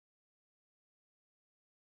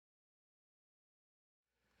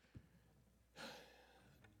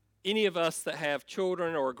Any of us that have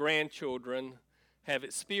children or grandchildren have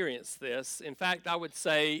experienced this. In fact, I would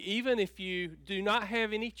say even if you do not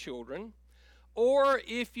have any children, or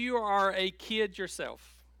if you are a kid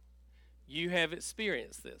yourself, you have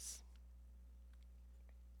experienced this.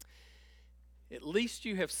 At least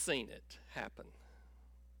you have seen it happen.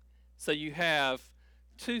 So you have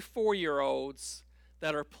two 4-year-olds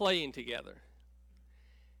that are playing together,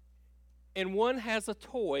 and one has a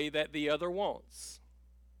toy that the other wants.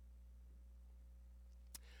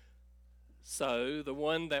 So the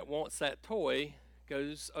one that wants that toy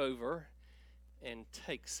goes over and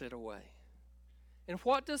takes it away. And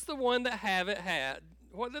what does the one that have it had?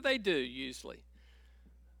 What do they do usually?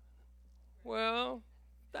 Well,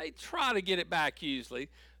 they try to get it back usually.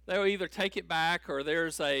 They'll either take it back, or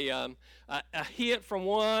there's a hit from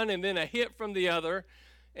one and then a hit from the other.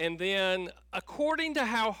 And then according to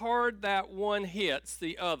how hard that one hits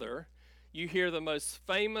the other, you hear the most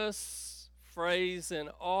famous phrase in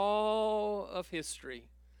all of history.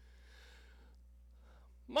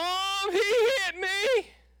 "Mom, he hit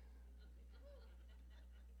me!"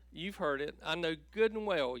 You've heard it. I know good and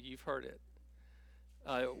well you've heard it.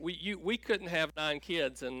 We couldn't have 9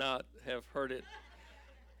 kids and not have heard it.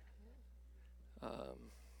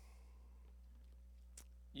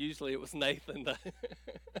 Usually it was Nathan.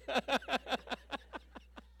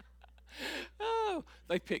 Oh,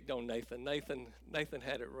 they picked on Nathan. Nathan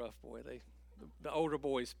had it rough, boy. The older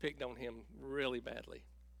boys picked on him really badly.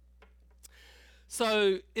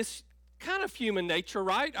 So it's kind of human nature,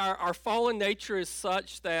 right? Our fallen nature is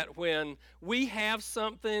such that when we have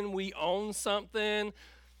something, we own something,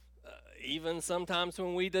 even sometimes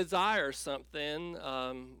when we desire something,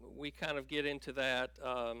 we kind of get into that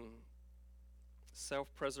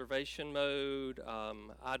self-preservation mode.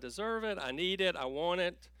 I deserve it, I need it, I want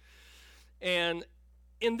it. And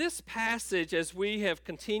in this passage, as we have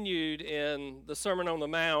continued in the Sermon on the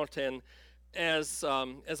Mount, and as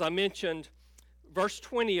I mentioned, verse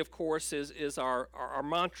 20, of course, is our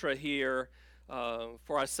mantra here.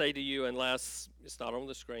 For I say to you, unless, it's not on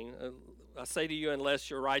the screen, I say to you, unless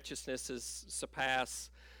your righteousness is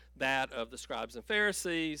surpass that of the scribes and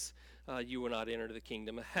Pharisees, you will not enter the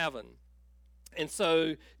kingdom of heaven. And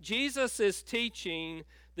so Jesus is teaching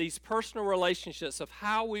these personal relationships of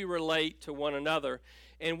how we relate to one another.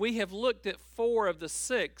 And we have looked at 4 of the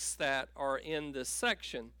 6 that are in this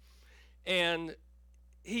section. And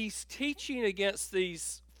he's teaching against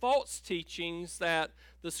these false teachings that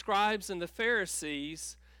the scribes and the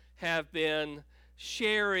Pharisees have been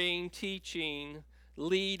sharing, teaching,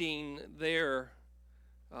 leading their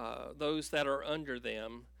those that are under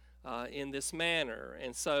them in this manner.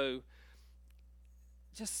 And so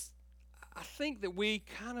I think that we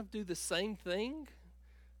kind of do the same thing.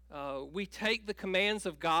 We take the commands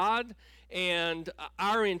of God, and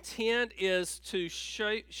our intent is to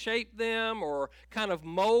shape them or kind of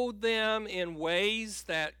mold them in ways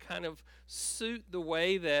that kind of suit the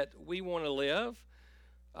way that we want to live.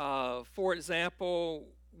 For example,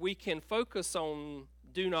 we can focus on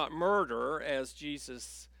do not murder, as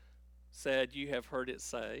Jesus said, you have heard it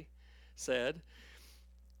said.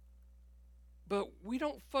 But we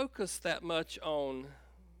don't focus that much on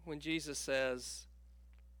when Jesus says,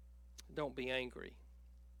 don't be angry.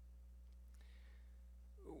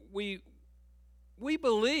 We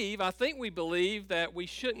believe, I think we believe, that we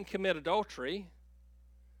shouldn't commit adultery.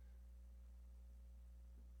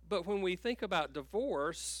 But when we think about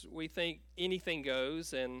divorce, we think anything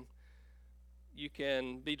goes, and you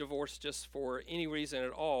can be divorced just for any reason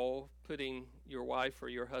at all, putting your wife or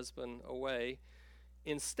your husband away,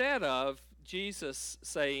 instead of Jesus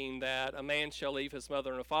saying that a man shall leave his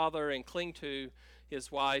mother and father and cling to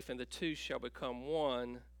his wife, and the two shall become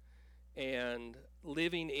one, and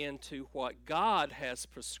living into what God has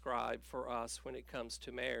prescribed for us when it comes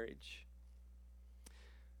to marriage.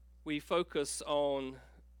 We focus on,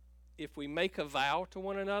 if we make a vow to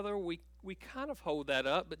one another, we kind of hold that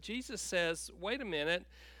up, but Jesus says, wait a minute,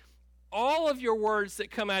 all of your words that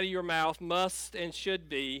come out of your mouth must and should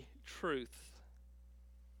be truth.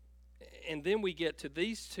 And then we get to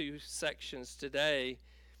these 2 sections today,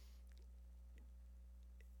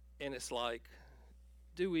 and it's like,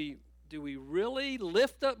 do we really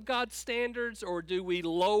lift up God's standards, or do we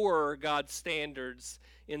lower God's standards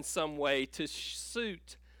in some way to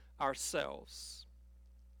suit ourselves?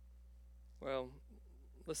 Well,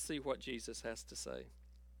 let's see what Jesus has to say.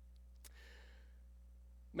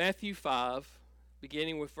 Matthew 5,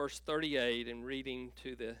 beginning with verse 38 and reading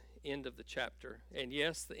to the end of the chapter. And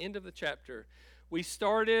yes, the end of the chapter. We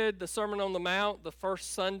started the Sermon on the Mount the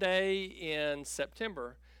first Sunday in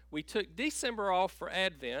September. We took December off for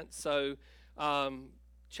Advent, so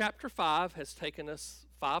chapter 5 has taken us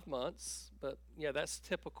 5 months, but yeah, that's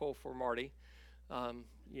typical for Marty.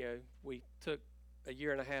 We took a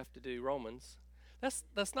year and a half to do Romans.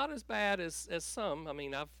 That's not as bad as some. I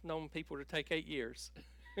mean, I've known people to take 8 years.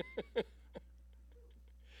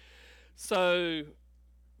 So,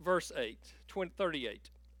 verse 38.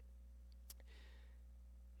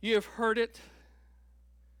 You have heard it,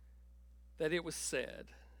 that it was said,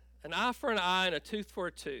 an eye for an eye and a tooth for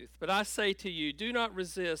a tooth. But I say to you, do not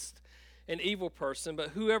resist an evil person, but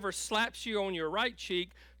whoever slaps you on your right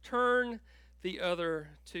cheek, turn the other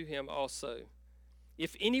to him also.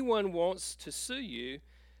 If anyone wants to sue you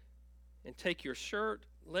and take your shirt,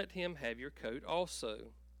 let him have your coat also.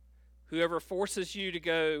 Whoever forces you to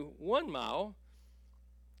go 1 mile,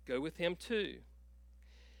 go with him 2.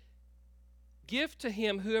 Give to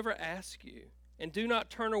him whoever asks you, and do not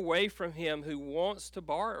turn away from him who wants to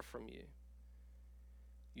borrow from you.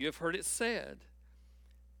 You have heard it said,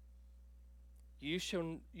 you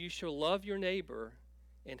shall love your neighbor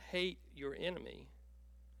and hate your enemy.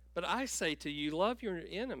 But I say to you, love your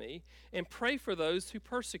enemy and pray for those who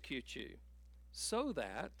persecute you, so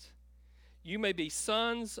that you may be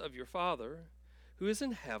sons of your Father who is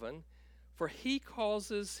in heaven, for he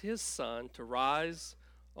causes his sun to rise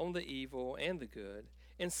on the evil and the good,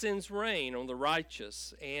 and sends rain on the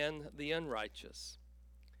righteous and the unrighteous.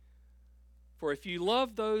 For if you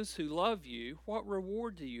love those who love you, what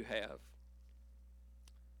reward do you have?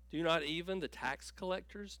 Do not even the tax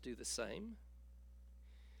collectors do the same?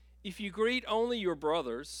 If you greet only your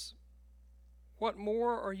brothers, what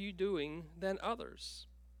more are you doing than others?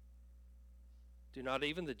 Do not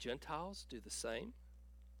even the Gentiles do the same?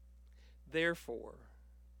 Therefore,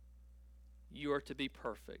 you are to be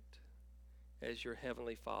perfect, as your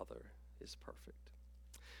heavenly Father is perfect.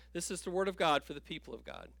 This is the word of God for the people of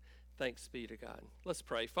God. Thanks be to God. Let's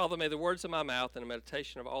pray. Father, may the words of my mouth and the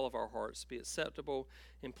meditation of all of our hearts be acceptable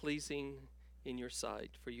and pleasing in your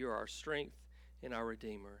sight, for you are our strength and our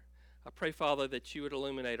Redeemer. I pray, Father, that you would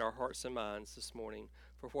illuminate our hearts and minds this morning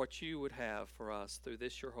for what you would have for us through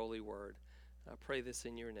this, your holy word. I pray this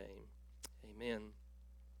in your name. Amen.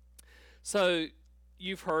 So,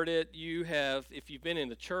 you've heard it. You have, if you've been in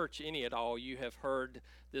the church any at all, you have heard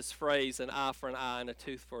this phrase, an eye for an eye and a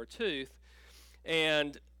tooth for a tooth.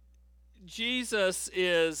 And Jesus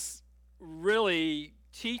is really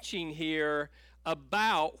teaching here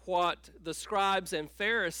about what the scribes and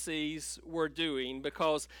Pharisees were doing,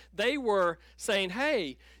 because they were saying,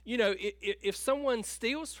 hey, if someone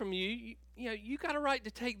steals from you, you got a right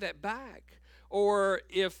to take that back. Or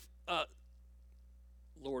if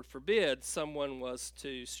Lord forbid, someone was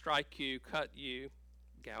to strike you, cut you,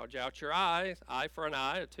 gouge out your eye for an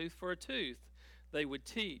eye, a tooth for a tooth, they would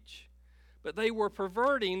teach. But they were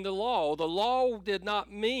perverting the law. The law did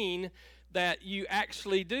not mean that you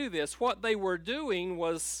actually do this. What they were doing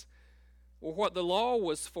was, or what the law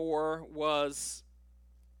was for, was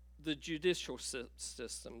the judicial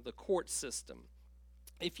system, the court system.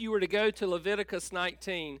 If you were to go to Leviticus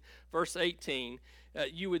 19, verse 18,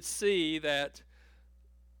 you would see that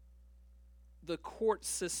the court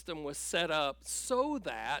system was set up so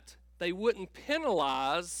that they wouldn't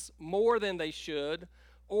penalize more than they should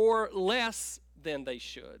or less than they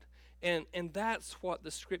should. And that's what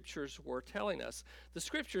the scriptures were telling us. The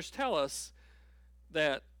scriptures tell us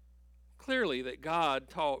that clearly that God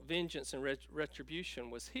taught vengeance and retribution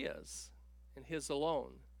was his and his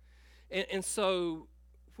alone. And so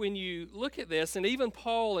when you look at this, and even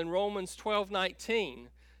Paul in Romans 12:19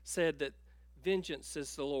 said that vengeance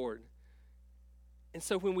is the Lord. And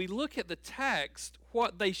so when we look at the text,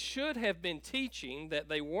 what they should have been teaching that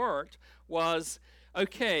they weren't was,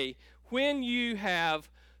 okay, when you have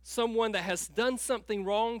someone that has done something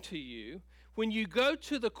wrong to you, when you go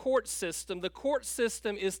to the court system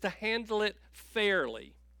is to handle it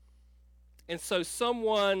fairly. And so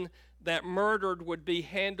someone that murdered would be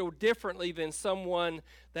handled differently than someone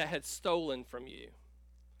that had stolen from you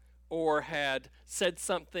or had said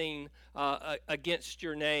something against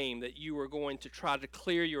your name that you were going to try to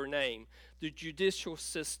clear your name. The judicial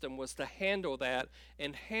system was to handle that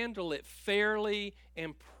and handle it fairly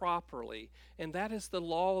and properly. And that is the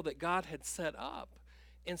law that God had set up.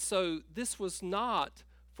 And so this was not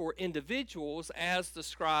for individuals as the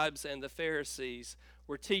scribes and the Pharisees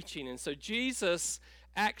were teaching. And so Jesus,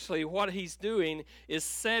 actually what he's doing is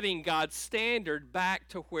setting God's standard back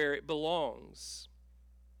to where it belongs.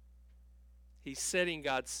 He's setting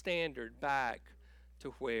God's standard back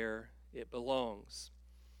to where it belongs.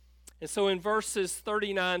 And so in verses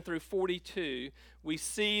 39 through 42, we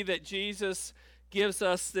see that Jesus gives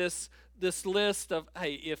us this list of,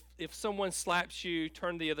 hey, if someone slaps you,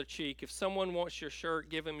 turn the other cheek. If someone wants your shirt,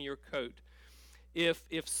 give them your coat.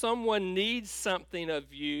 If someone needs something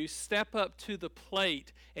of you, step up to the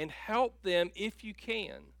plate and help them if you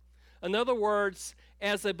can. In other words,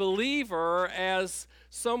 as a believer, as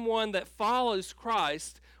someone that follows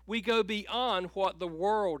Christ, we go beyond what the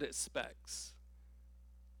world expects.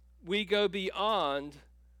 We go beyond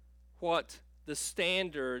what the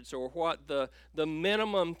standards or what the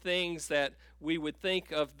minimum things that we would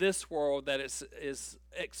think of this world that is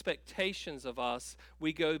expectations of us.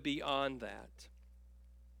 We go beyond that.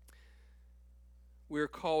 We're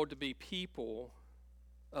called to be people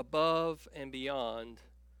above and beyond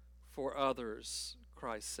for others,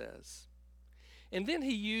 Christ says. And then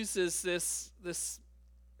he uses this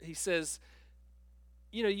he says,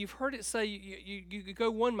 you know, you've heard it say you go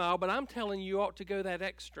 1 mile, but I'm telling you, you ought to go that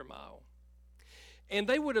extra mile. And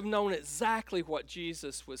they would have known exactly what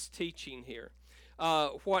Jesus was teaching here,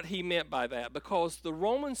 what he meant by that, because the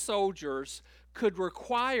Roman soldiers could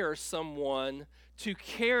require someone to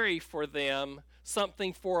carry for them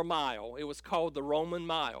something for a mile. It was called the Roman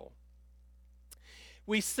mile.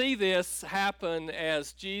 We see this happen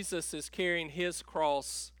as Jesus is carrying his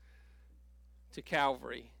cross to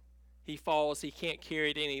Calvary. He falls, he can't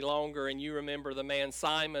carry it any longer, and you remember the man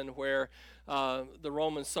Simon, where the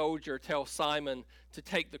Roman soldier tells Simon to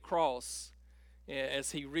take the cross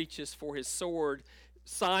as he reaches for his sword.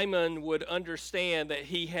 Simon would understand that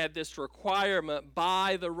he had this requirement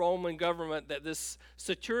by the Roman government that this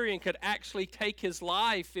centurion could actually take his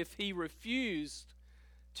life if he refused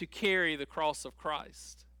to carry the cross of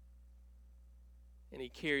Christ. And he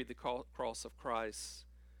carried the cross of Christ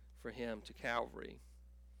for him to Calvary.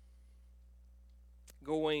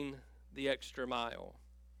 Going the extra mile.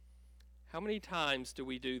 How many times do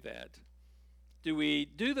we do that? Do we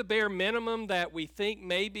do the bare minimum that we think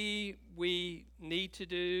maybe we need to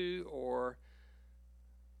do, or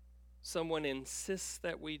someone insists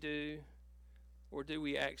that we do? Or do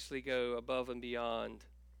we actually go above and beyond?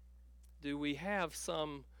 Do we have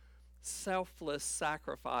some selfless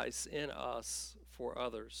sacrifice in us for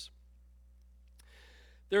others?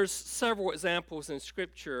 There's several examples in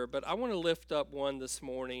Scripture, but I want to lift up one this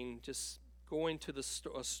morning, just going to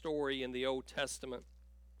a story in the Old Testament.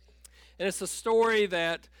 And it's a story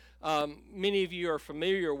that many of you are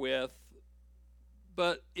familiar with,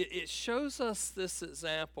 but it shows us this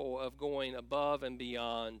example of going above and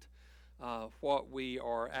beyond what we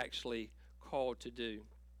are actually called to do.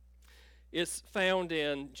 It's found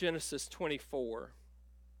in Genesis 24.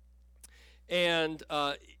 And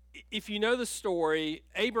if you know the story,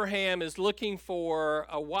 Abraham is looking for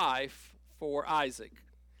a wife for Isaac.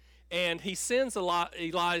 And he sends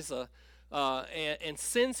Elijah and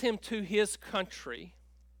sends him to his country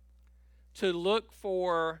to look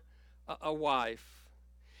for a wife.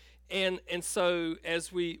 And so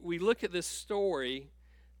as we look at this story,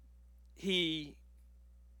 he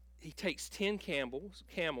takes 10 camels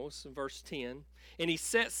in verse 10, and he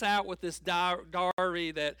sets out with this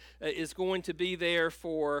dowry that is going to be there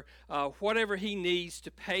for whatever he needs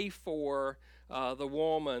to pay for the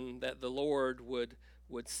woman that the Lord would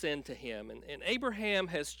send to him. And Abraham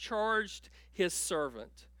has charged his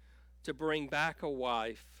servant to bring back a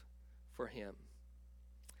wife for him.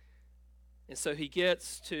 And so he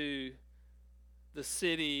gets to the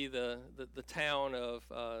city, the town of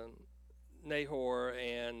Nahor,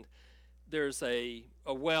 and there's a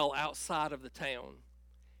well outside of the town.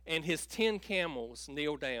 And his 10 camels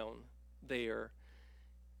kneel down there,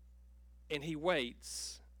 and he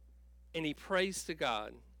waits, and he prays to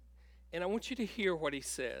God. And I want you to hear what he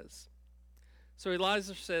says. So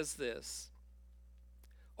Elijah says this: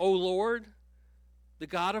 "O Lord, the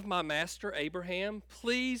God of my master Abraham,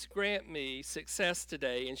 please grant me success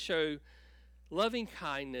today and show loving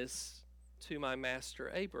kindness to my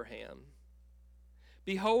master Abraham.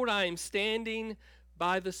 Behold, I am standing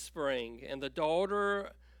by the spring, and the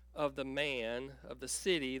daughter of the man of the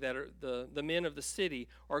city, that are the men of the city,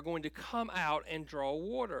 are going to come out and draw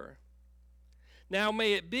water. Now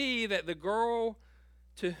may it be that the girl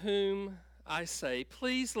to whom I say,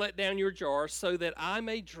 please let down your jar so that I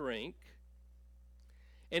may drink,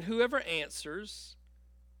 and whoever answers,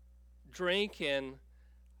 drink, and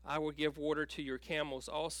I will give water to your camels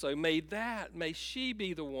also. May she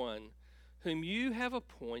be the one whom you have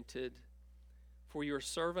appointed for your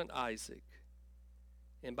servant Isaac.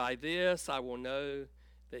 And by this I will know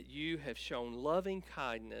that you have shown loving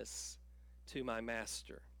kindness to my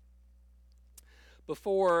master."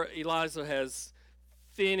 Before Elijah has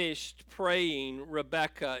finished praying,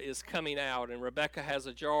 Rebecca is coming out, and Rebecca has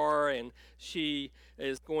a jar, and she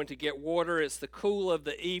is going to get water. It's the cool of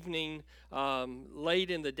the evening,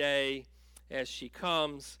 late in the day, as she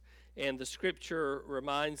comes, and the scripture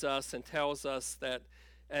reminds us and tells us that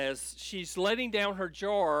as she's letting down her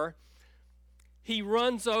jar, he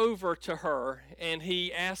runs over to her and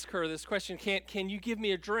he asks her this question, can you give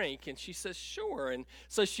me a drink? And she says, sure. And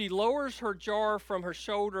so she lowers her jar from her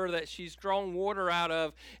shoulder that she's drawn water out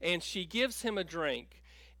of, and she gives him a drink.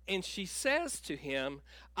 And she says to him,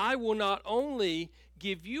 I will not only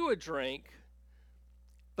give you a drink,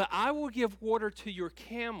 but I will give water to your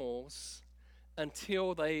camels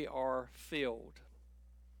until they are filled.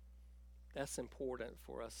 That's important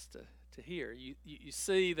for us to hear. You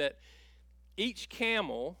see that each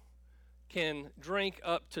camel can drink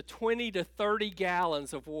up to 20 to 30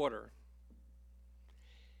 gallons of water.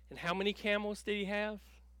 And how many camels did he have?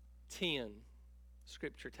 10,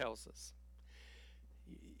 Scripture tells us.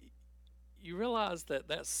 You realize that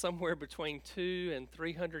that's somewhere between 200 and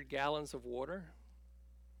 300 gallons of water?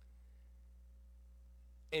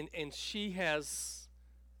 And she has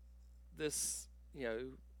this,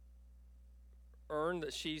 urn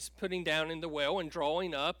that she's putting down in the well and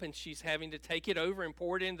drawing up, and she's having to take it over and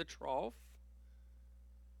pour it in the trough.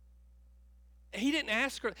 He didn't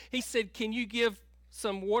ask her. He said, can you give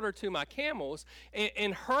some water to my camels?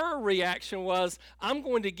 And her reaction was, I'm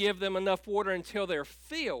going to give them enough water until they're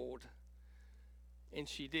filled. And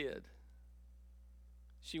she did.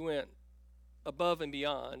 She went above and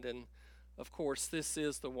beyond. And of course, this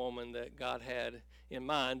is the woman that God had in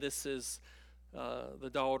mind. This is the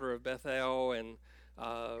daughter of Bethuel, and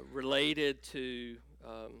related to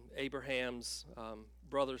Abraham's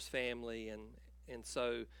brother's family, and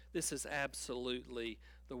so this is absolutely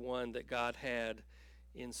the one that God had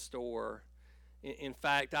in store. In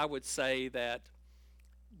fact, I would say that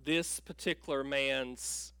this particular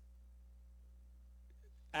man's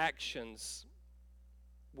actions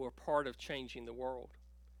were part of changing the world.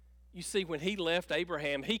 You see, when he left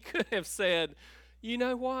Abraham, he could have said, you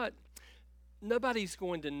know what? Nobody's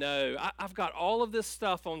going to know. I've got all of this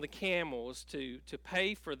stuff on the camels to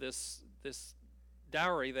pay for this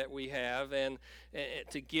dowry that we have, and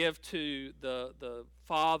to give to the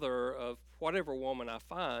father of whatever woman I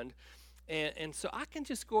find. And so I can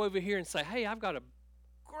just go over here and say, hey, I've got a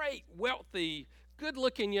great, wealthy,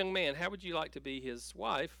 good-looking young man. How would you like to be his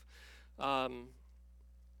wife?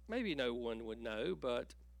 Maybe no one would know,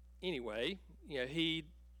 but anyway, he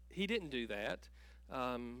didn't do that.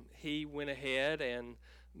 He went ahead and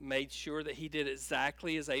made sure that he did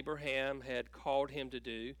exactly as Abraham had called him to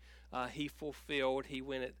do. He fulfilled. He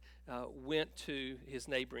went to his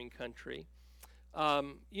neighboring country.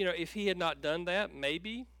 If he had not done that,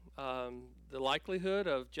 maybe the likelihood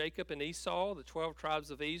of Jacob and Esau, the 12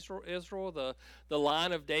 tribes of Israel, the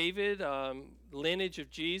line of David, lineage of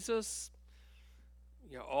Jesus,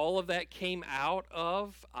 all of that came out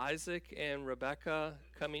of Isaac and Rebekah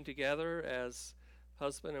coming together as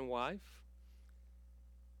husband and wife.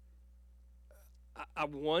 I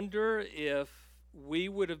wonder if we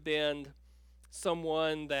would have been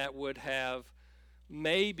someone that would have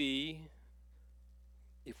maybe,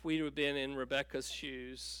 if we would have been in Rebekah's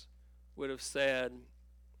shoes, would have said,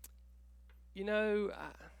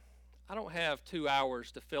 I don't have 2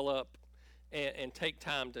 hours to fill up and take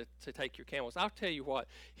time to take your camels. I'll tell you what,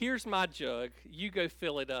 here's my jug. You go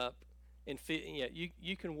fill it up. And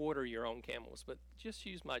you can water your own camels, but just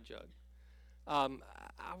use my jug. I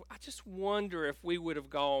just wonder if we would have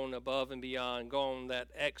gone above and beyond, gone that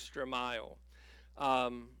extra mile.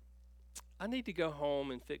 I need to go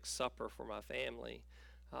home and fix supper for my family.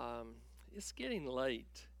 It's getting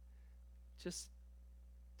late. Just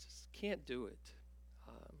can't do it.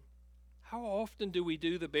 How often do we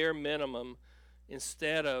do the bare minimum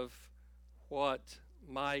instead of what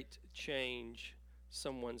might change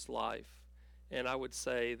someone's life? And I would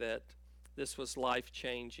say that this was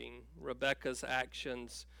life-changing. Rebekah's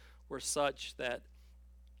actions were such that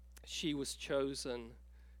she was chosen.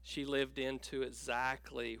 She lived into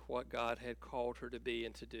exactly what God had called her to be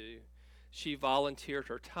and to do. She volunteered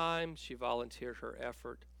her time. She volunteered her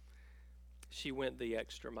effort. She went the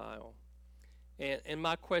extra mile. And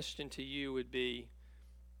my question to you would be,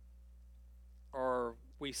 are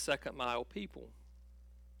we second-mile people?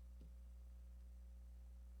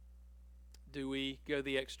 Do we go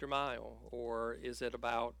the extra mile, or is it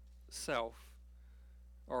about self?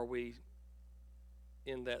 Are we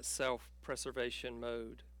in that self-preservation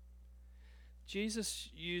mode? Jesus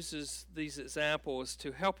uses these examples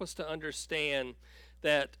to help us to understand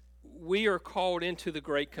that we are called into the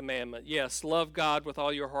great commandment. Yes, love God with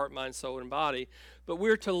all your heart, mind, soul, and body, but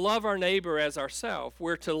we're to love our neighbor as ourselves.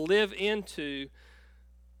 We're to live into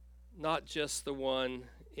not just the one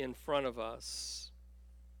in front of us.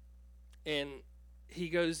 And he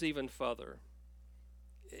goes even further.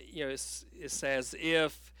 It's as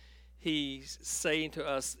if he's saying to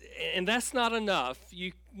us, and that's not enough.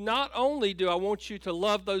 Not only do I want you to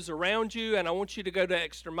love those around you, and I want you to go the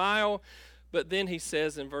extra mile, but then he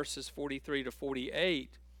says in verses 43 to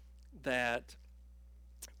 48 that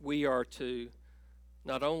we are to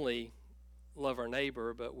not only love our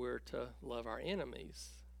neighbor, but we're to love our enemies.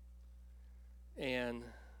 And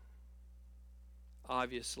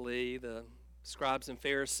obviously the scribes and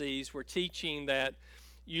Pharisees were teaching that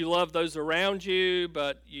you love those around you,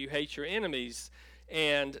 but you hate your enemies.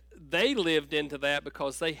 And they lived into that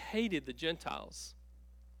because they hated the Gentiles.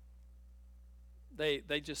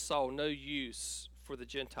 They just saw no use for the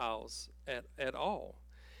Gentiles at all.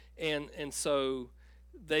 And so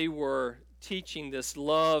they were teaching this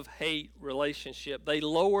love-hate relationship. They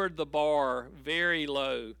lowered the bar very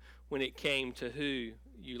low when it came to who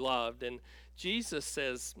you loved. And Jesus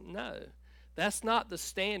says, no, that's not the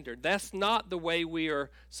standard. That's not the way we are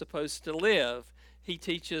supposed to live. He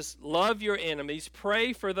teaches, love your enemies,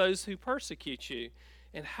 pray for those who persecute you.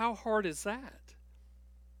 And how hard is that?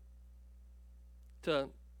 To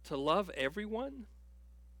love everyone?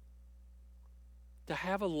 To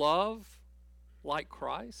have a love like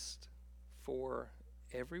Christ for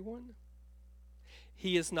everyone?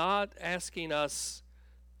 He is not asking us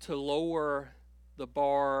to lower the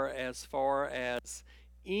bar as far as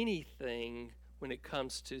anything when it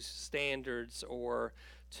comes to standards or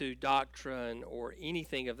to doctrine or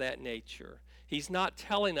anything of that nature. He's not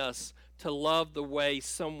telling us to love the way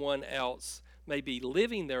someone else may be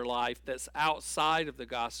living their life that's outside of the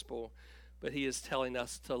gospel, but he is telling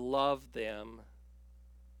us to love them,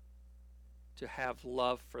 to have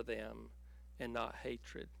love for them, and not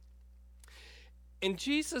hatred. And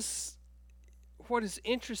Jesus, what is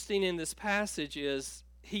interesting in this passage is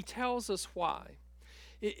he tells us why.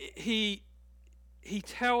 He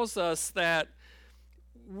tells us that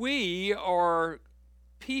we are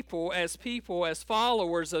people, as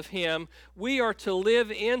followers of him, we are to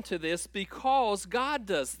live into this because God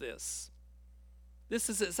does this. This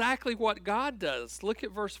is exactly what God does. Look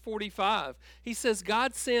at verse 45. He says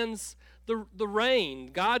God sends the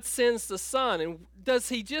rain. God sends the sun. And does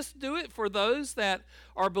he just do it for those that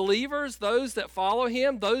are believers, those that follow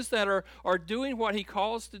him, those that are doing what he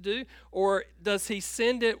calls to do? Or does he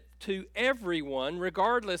send it to everyone,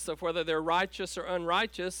 regardless of whether they're righteous or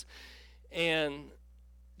unrighteous? And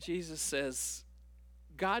Jesus says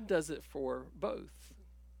God does it for both.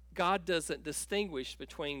 God doesn't distinguish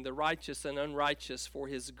between the righteous and unrighteous for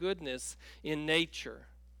his goodness in nature.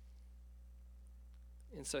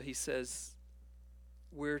 And so he says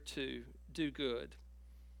we're to do good.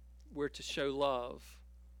 We're to show love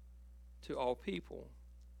to all people.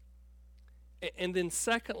 And then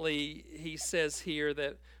secondly, he says here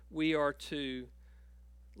that we are to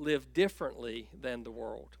live differently than the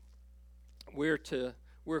world. We're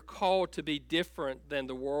called to be different than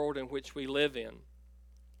the world in which we live in.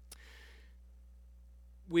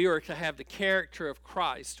 We are to have the character of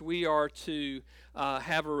Christ. We are to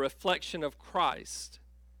have a reflection of Christ.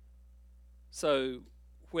 So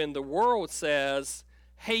when the world says,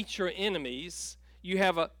 hate your enemies, you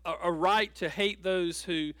have a right to hate those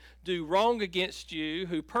who do wrong against you,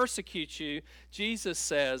 who persecute you. Jesus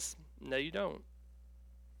says, no, you don't.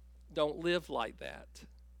 Don't live like that.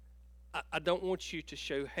 I don't want you to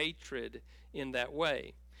show hatred in that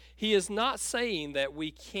way. He is not saying that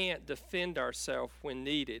we can't defend ourselves when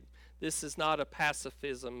needed. This is not a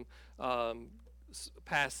pacifism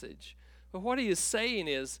passage. But what he is saying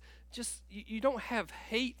is, just you don't have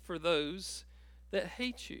hate for those that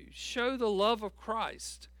hate you. Show the love of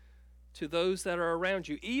Christ to those that are around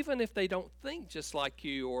you, even if they don't think just like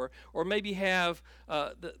you, or maybe have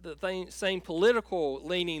the same political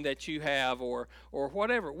leaning that you have, or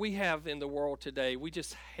whatever we have in the world today. We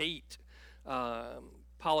just hate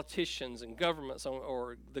politicians and governments,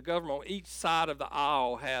 or the government on each side of the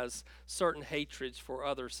aisle has certain hatreds for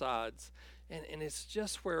other sides. And it's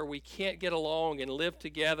just where we can't get along and live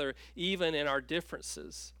together even in our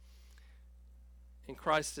differences. And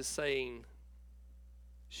Christ is saying,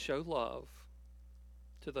 show love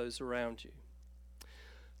to those around you.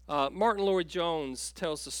 Martin Lloyd-Jones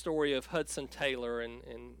tells the story of Hudson Taylor, and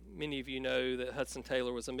many of you know that Hudson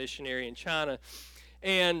Taylor was a missionary in China.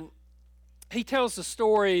 And he tells the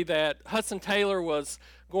story that Hudson Taylor was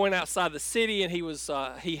going outside the city, and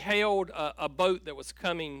he hailed a boat that was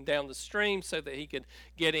coming down the stream so that he could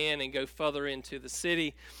get in and go further into the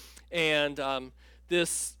city. And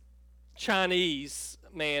this Chinese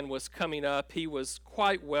man was coming up. He was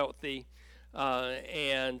quite wealthy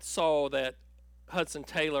and saw that Hudson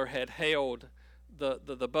Taylor had hailed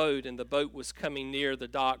the boat, and the boat was coming near the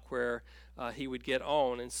dock where he would get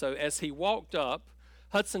on. And so as he walked up,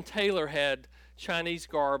 Hudson Taylor had Chinese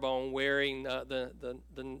garb on, wearing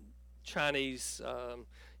the Chinese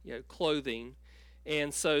clothing.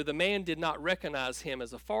 And so the man did not recognize him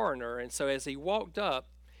as a foreigner. And so as he walked up,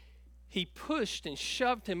 he pushed and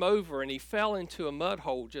shoved him over, and he fell into a mud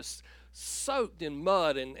hole, just soaked in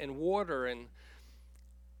mud and water. And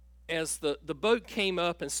as the boat came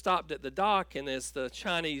up and stopped at the dock, and as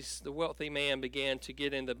the wealthy man began to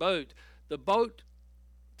get in the boat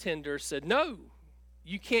tender said, "No,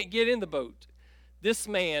 you can't get in the boat. This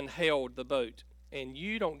man hailed the boat, and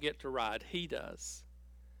you don't get to ride. He does."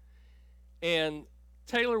 And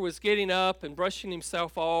Taylor was getting up and brushing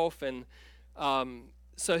himself off, and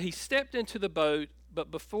so he stepped into the boat,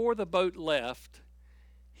 but before the boat left,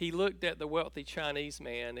 he looked at the wealthy Chinese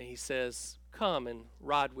man and he says, "Come and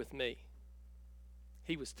ride with me."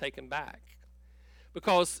 He was taken back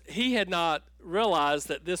because he had not realized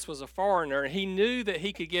that this was a foreigner, and he knew that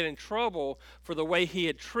he could get in trouble for the way he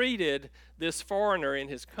had treated this foreigner in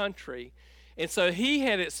his country. And so he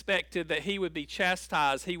had expected that he would be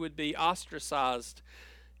chastised, he would be ostracized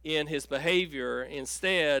in his behavior.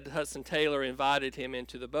 Instead, Hudson Taylor invited him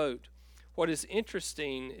into the boat. What is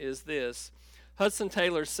interesting is this. Hudson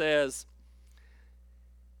Taylor says,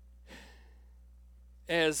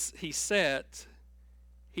 as he sat,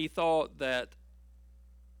 he thought that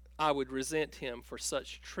I would resent him for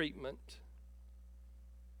such treatment.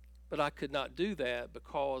 But I could not do that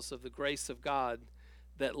because of the grace of God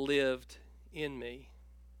that lived in me.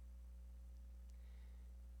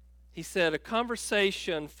 He said, a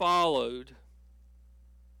conversation followed,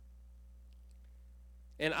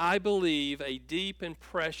 and I believe a deep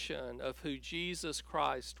impression of who Jesus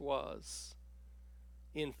Christ was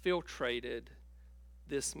infiltrated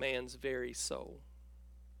this man's very soul.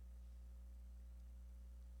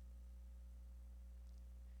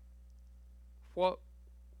 What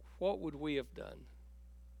would we have done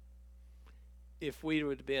if we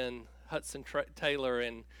would have been Hudson Taylor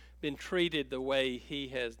and been treated the way he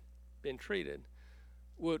has been treated?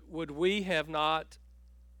 Would we have not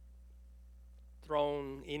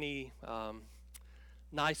thrown any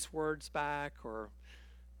nice words back or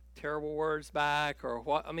terrible words back, or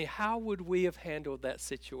what? I mean, how would we have handled that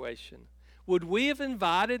situation? Would we have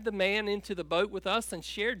invited the man into the boat with us and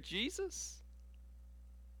shared Jesus?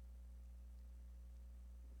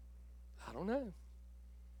 I don't know.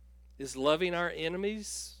 Is loving our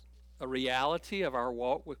enemies a reality of our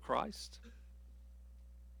walk with Christ?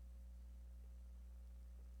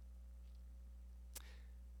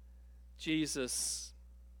 Jesus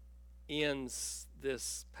ends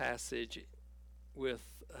this passage with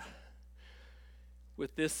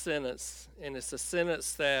this sentence, and it's a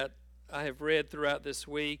sentence that I have read throughout this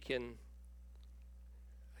week, and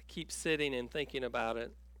I keep sitting and thinking about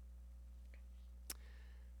it.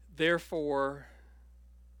 Therefore,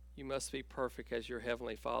 you must be perfect as your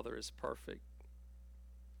heavenly Father is perfect.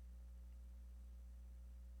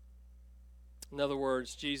 In other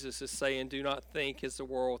words, Jesus is saying, do not think as the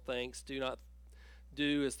world thinks. Do not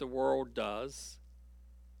do as the world does.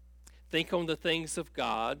 Think on the things of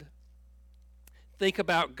God. Think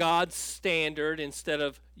about God's standard instead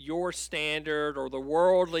of your standard or the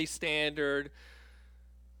worldly standard,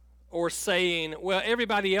 or saying, well,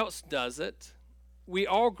 everybody else does it. We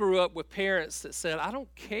all grew up with parents that said, I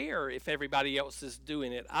don't care if everybody else is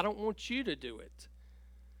doing it. I don't want you to do it.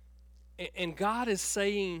 And God is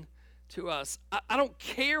saying to us, I don't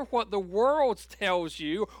care what the world tells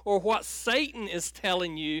you or what Satan is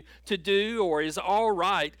telling you to do or is all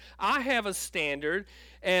right. I have a standard.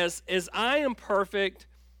 As I am perfect,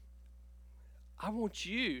 I want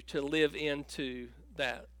you to live into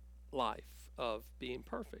that life of being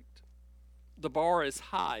perfect. The bar is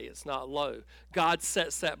high, it's not low. God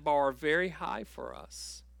sets that bar very high for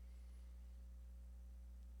us.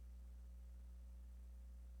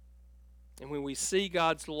 And when we see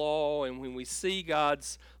God's law, and when we see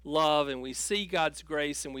God's love, and we see God's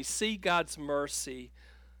grace, and we see God's mercy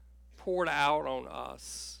poured out on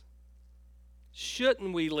us,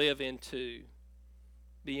 shouldn't we live into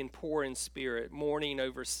being poor in spirit, mourning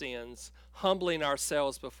over sins, humbling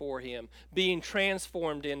ourselves before Him, being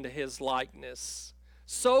transformed into His likeness,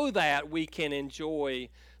 so that we can enjoy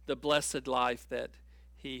the blessed life that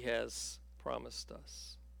He has promised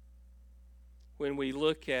us? When we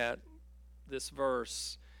look at this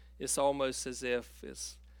verse, it's almost as if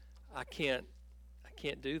I can't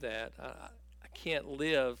do that. I can't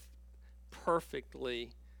live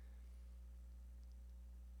perfectly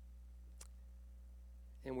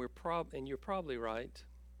And you're probably right,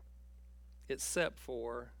 except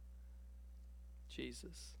for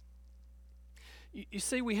Jesus. You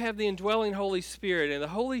see, we have the indwelling Holy Spirit, and the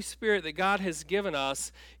Holy Spirit that God has given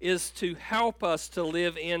us is to help us to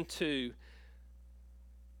live into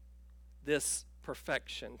this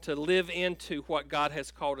perfection, to live into what God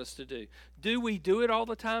has called us to do. Do we do it all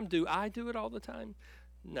the time? Do I do it all the time?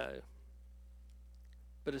 No.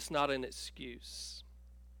 But it's not an excuse.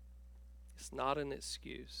 It's not an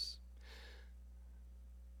excuse.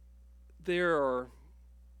 There are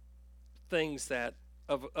things that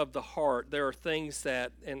of the heart, there are things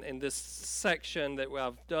that, and this section that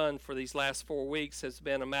I've done for these last 4 weeks has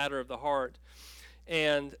been a matter of the heart.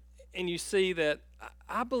 And you see that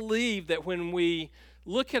I believe that when we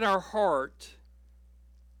look at our heart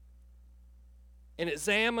and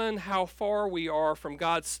examine how far we are from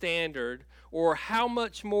God's standard, or how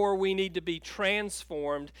much more we need to be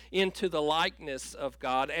transformed into the likeness of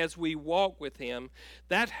God as we walk with Him,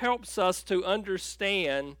 that helps us to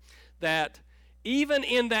understand that even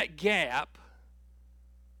in that gap,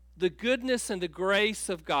 the goodness and the grace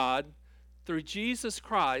of God through Jesus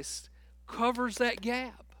Christ covers that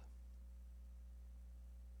gap.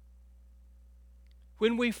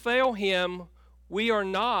 When we fail Him, we are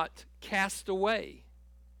not cast away.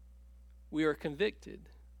 We are convicted.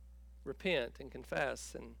 Repent and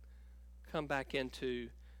confess and come back into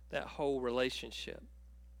that whole relationship.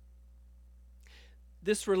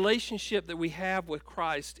 This relationship that we have with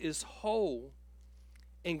Christ is whole,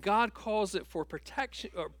 and God calls it for protection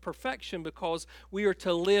or perfection because we are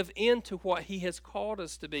to live into what He has called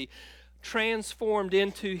us to be, transformed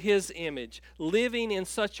into His image, living in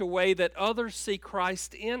such a way that others see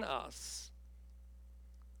Christ in us.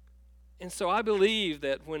 And so I believe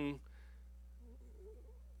that when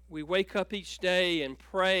we wake up each day and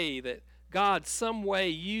pray that, God, some way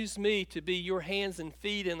use me to be your hands and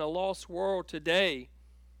feet in a lost world today,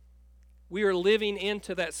 we are living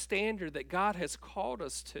into that standard that God has called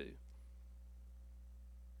us to.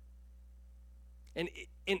 And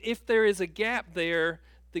if there is a gap there,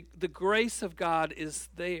 the grace of God is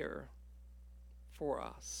there for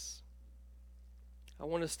us. I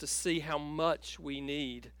want us to see how much we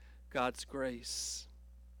need God's grace.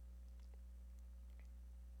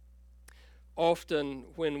 Often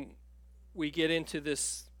when we get into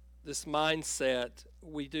this mindset,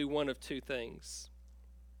 we do one of two things.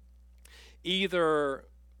 Either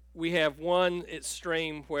we have one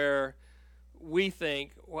extreme where we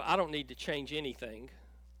think, well, I don't need to change anything.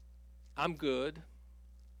 I'm good.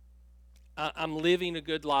 I'm living a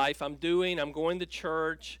good life. I'm going to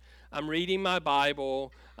church. I'm reading my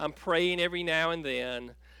Bible. I'm praying every now and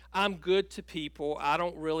then. I'm good to people. I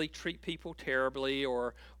don't really treat people terribly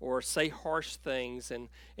or say harsh things. And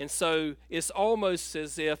so it's almost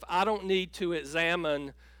as if I don't need to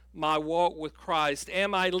examine my walk with Christ.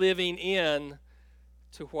 Am I living in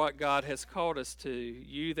to what God has called us to?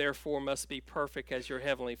 You therefore must be perfect as your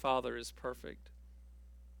heavenly Father is perfect.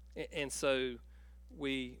 And so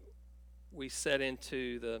we set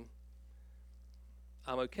into the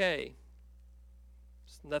I'm okay.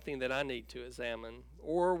 It's nothing that I need to examine.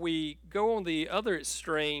 Or we go on the other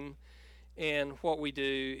extreme, and what we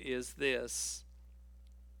do is this.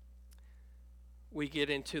 We get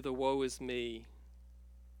into the woe is me.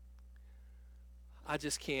 I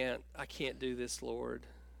can't do this, Lord.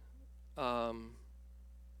 I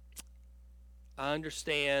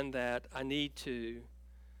understand that I need to,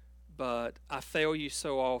 but I fail you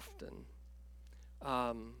so often.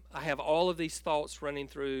 I have all of these thoughts running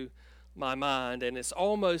through my mind, and it's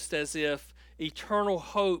almost as if eternal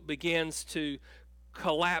hope begins to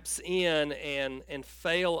collapse in and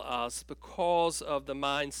fail us because of the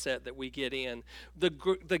mindset that we get in.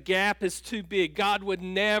 The gap is too big. God would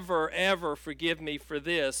never, ever forgive me for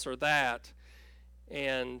this or that.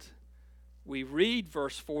 And we read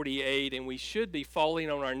verse 48, and we should be falling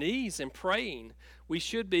on our knees and praying. We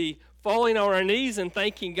should be falling on our knees and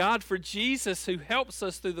thanking God for Jesus, who helps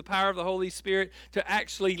us through the power of the Holy Spirit to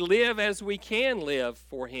actually live as we can live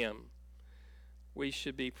for Him. We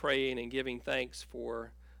should be praying and giving thanks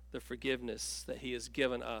for the forgiveness that He has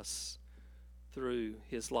given us through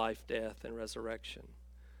His life, death, and resurrection,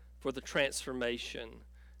 for the transformation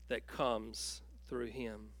that comes through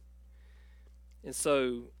Him. And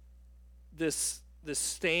so this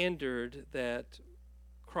standard that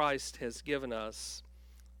Christ has given us,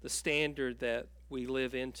 the standard that we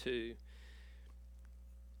live into,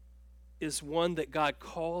 is one that God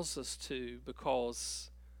calls us to because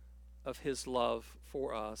of His love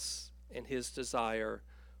for us and His desire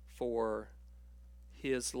for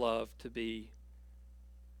His love to be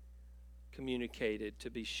communicated, to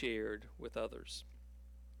be shared with others.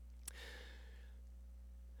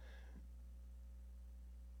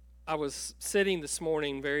 I was sitting this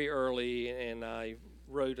morning very early, and I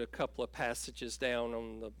wrote a couple of passages down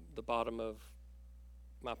on the bottom of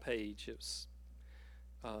my page. It was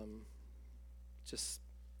just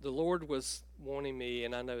the Lord was wanting me,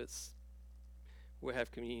 and I know we'll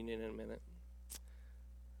have communion in a minute,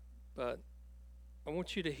 but I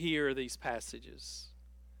want you to hear these passages,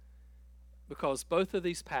 because both of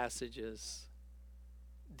these passages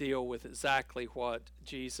deal with exactly what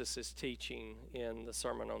Jesus is teaching in the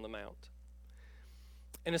Sermon on the Mount.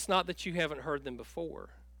 And it's not that you haven't heard them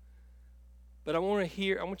before, but I want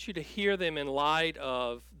you to hear them in light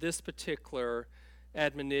of this particular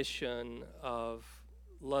admonition of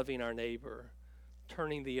loving our neighbor,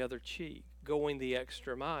 turning the other cheek, going the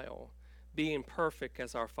extra mile, being perfect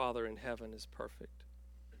as our Father in heaven is perfect.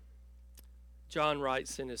 John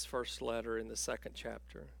writes in his first letter in the 2nd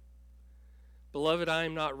chapter, "Beloved, I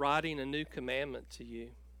am not writing a new commandment to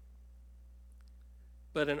you,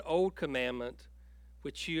 but an old commandment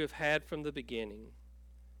which you have had from the beginning.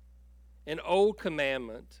 An old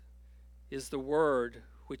commandment is the word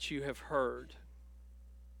which you have heard.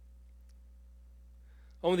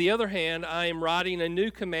 On the other hand, I am writing a new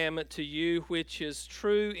commandment to you which is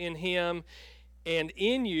true in him and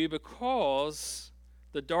in you, because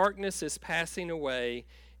the darkness is passing away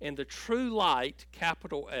and the true light,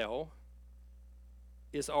 capital L,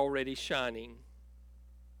 is already shining.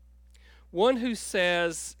 One who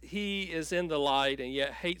says he is in the light and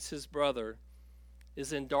yet hates his brother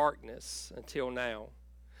is in darkness until now.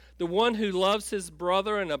 The one who loves his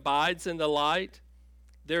brother and abides in the light,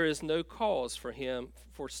 there is no cause for him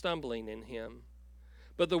for stumbling in him.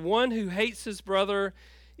 But the one who hates his brother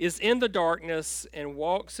is in the darkness and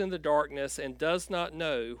walks in the darkness and does not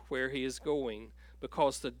know where he is going,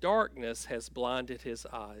 because the darkness has blinded his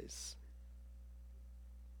eyes."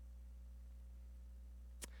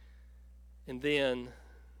 And then,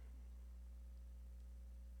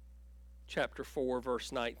 chapter 4,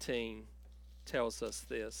 verse 19 tells us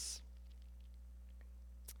this.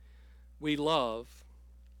 We love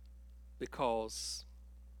because,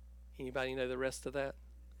 anybody know the rest of that?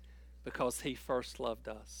 Because he first loved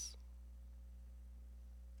us.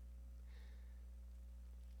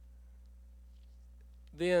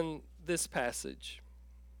 Then this passage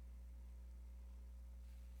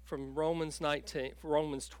from Romans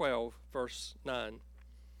 12, verse 9.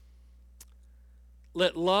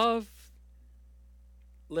 Let love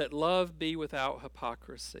be without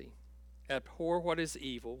hypocrisy. Abhor what is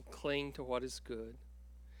evil, cling to what is good.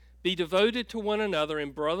 Be devoted to one another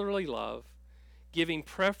in brotherly love, giving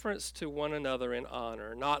preference to one another in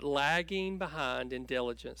honor, not lagging behind in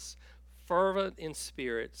diligence, fervent in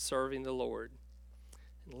spirit, serving the Lord.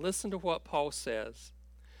 And listen to what Paul says.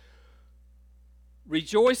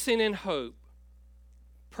 Rejoicing in hope,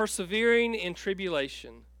 persevering in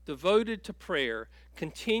tribulation, devoted to prayer,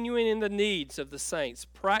 continuing in the needs of the saints,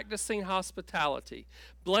 practicing hospitality.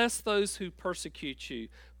 Bless those who persecute you.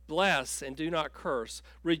 Bless and do not curse.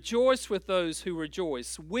 Rejoice with those who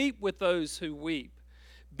rejoice. Weep with those who weep.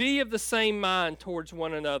 Be of the same mind towards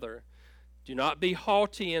one another. Do not be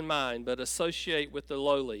haughty in mind, but associate with the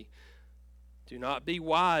lowly. Do not be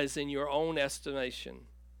wise in your own estimation.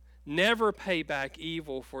 Never pay back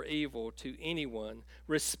evil for evil to anyone.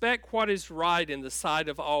 Respect what is right in the sight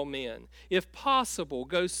of all men. If possible,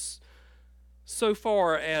 go so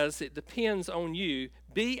far as it depends on you.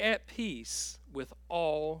 Be at peace with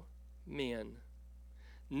all men.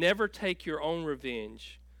 Never take your own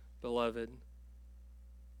revenge, beloved,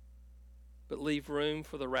 but leave room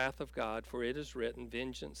for the wrath of God, for it is written,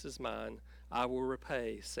 vengeance is mine, I will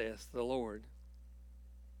repay, saith the Lord.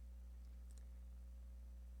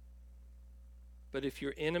 But if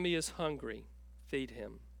your enemy is hungry, feed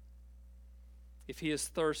him. If he is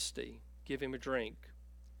thirsty, give him a drink.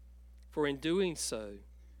 For in doing so,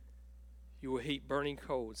 you will heap burning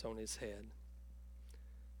coals on his head.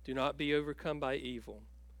 Do not be overcome by evil,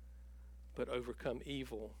 but overcome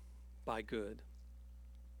evil by good.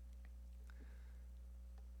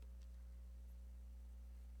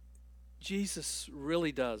 Jesus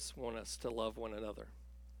really does want us to love one another.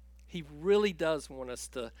 He really does want us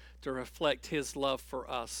to reflect his love for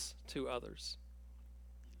us to others.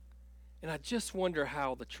 And I just wonder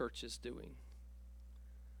how the church is doing.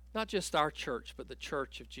 Not just our church, but the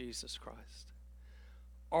church of Jesus Christ.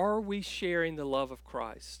 Are we sharing the love of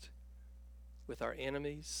Christ with our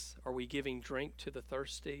enemies? Are we giving drink to the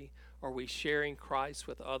thirsty? Are we sharing Christ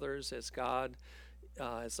with others as God,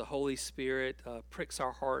 as the Holy Spirit pricks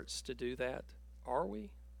our hearts to do that? Are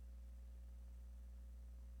we?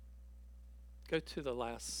 Go to the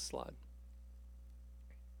last slide.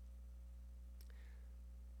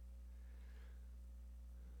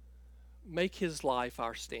 make his life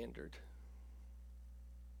our standard.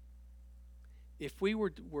 If we were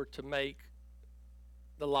to make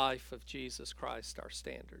the life of Jesus Christ our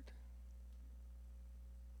standard,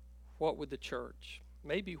 what would the church,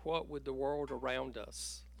 maybe what would the world around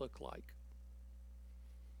us look like?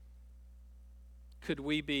 Could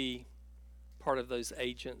we be part of those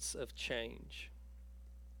agents of change?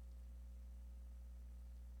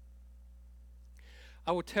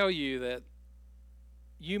 I will tell you that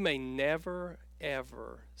you may never,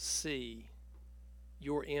 ever see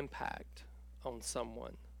your impact on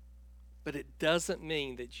someone, but it doesn't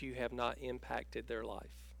mean that you have not impacted their life.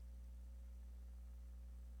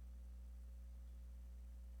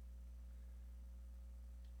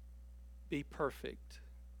 Be perfect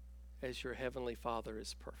as your heavenly Father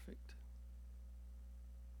is perfect.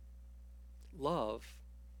 Love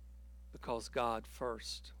because God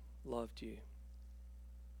first loved you.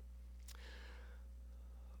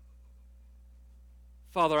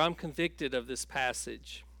 Father, I'm convicted of this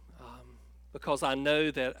passage because I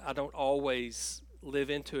know that I don't always live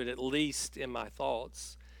into it, at least in my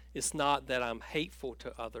thoughts. It's not that I'm hateful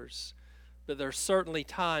to others, but there are certainly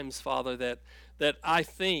times, Father, that I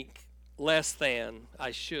think less than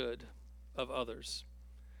I should of others.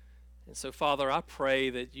 And so, Father, I pray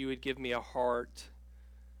that you would give me a heart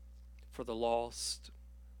for the lost,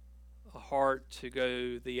 a heart to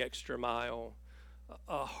go the extra mile,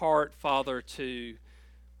 a heart, Father, to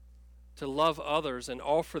love others and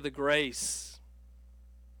offer the grace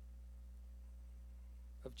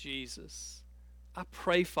of Jesus. I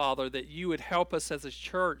pray, Father, that you would help us as a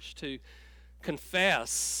church to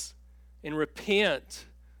confess and repent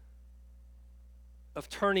of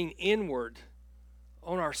turning inward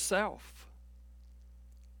on ourselves.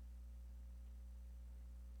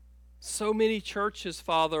 So many churches,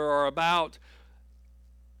 Father, are about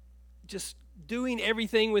just doing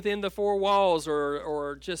everything within the four walls,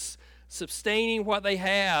 or just sustaining what they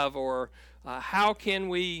have, or how can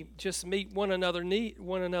we just meet one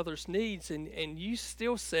another's needs. And you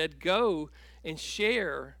still said, go and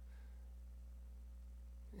share.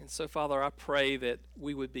 And so, Father, I pray that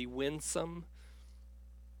we would be winsome,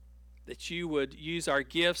 that you would use our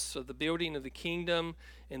gifts for the building of the kingdom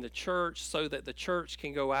in the church so that the church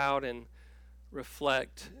can go out and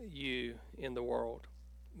reflect you in the world.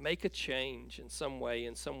 Make a change in some way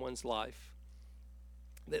in someone's life,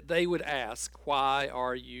 that they would ask, why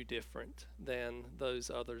are you different than those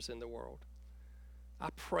others in the world? I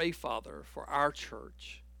pray, Father, for our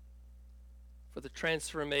church, for the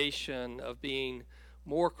transformation of being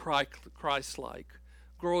more Christ-like,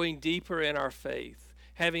 growing deeper in our faith,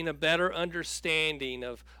 having a better understanding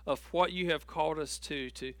of what you have called us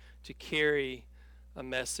to carry a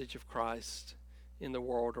message of Christ in the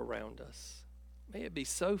world around us. May it be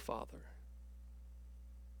so, Father.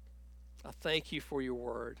 I thank you for your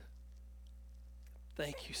word.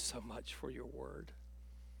 Thank you so much for your word.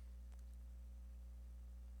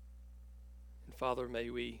 And Father, may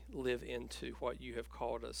we live into what you have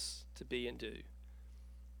called us to be and do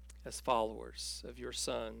as followers of your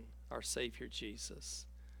Son, our Savior Jesus,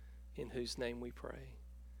 in whose name we pray.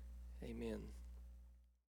 Amen.